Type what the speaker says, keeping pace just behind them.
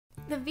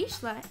The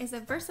Vizsla is a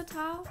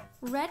versatile,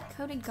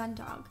 red-coated gun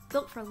dog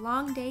built for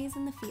long days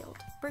in the field.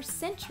 For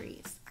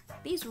centuries,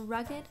 these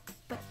rugged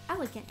but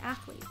elegant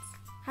athletes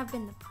have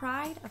been the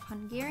pride of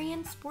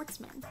Hungarian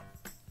sportsmen,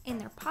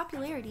 and their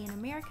popularity in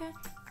America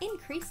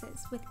increases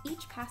with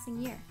each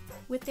passing year.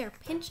 With their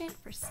penchant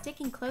for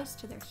sticking close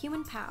to their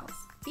human pals,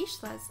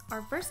 Vizslas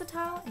are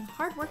versatile and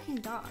hardworking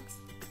dogs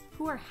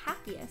who are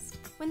happiest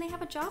when they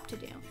have a job to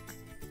do.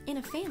 In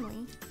a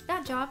family,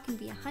 that job can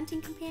be a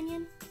hunting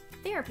companion,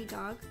 therapy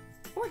dog,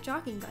 or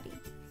jogging buddy.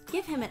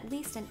 Give him at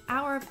least an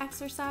hour of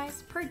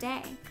exercise per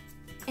day,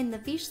 and the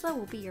Vizsla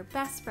will be your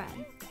best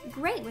friend.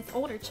 Great with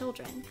older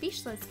children,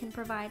 Vizslas can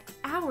provide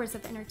hours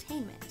of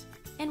entertainment,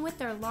 and with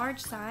their large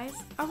size,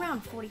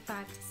 around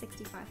 45 to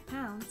 65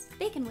 pounds,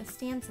 they can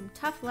withstand some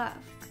tough love.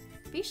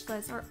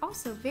 Vizslas are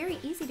also very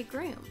easy to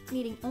groom,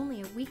 needing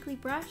only a weekly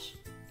brush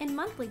and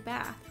monthly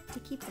bath to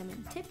keep them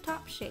in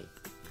tip-top shape.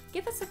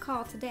 Give us a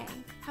call today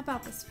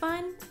about this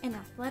fun and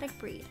athletic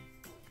breed.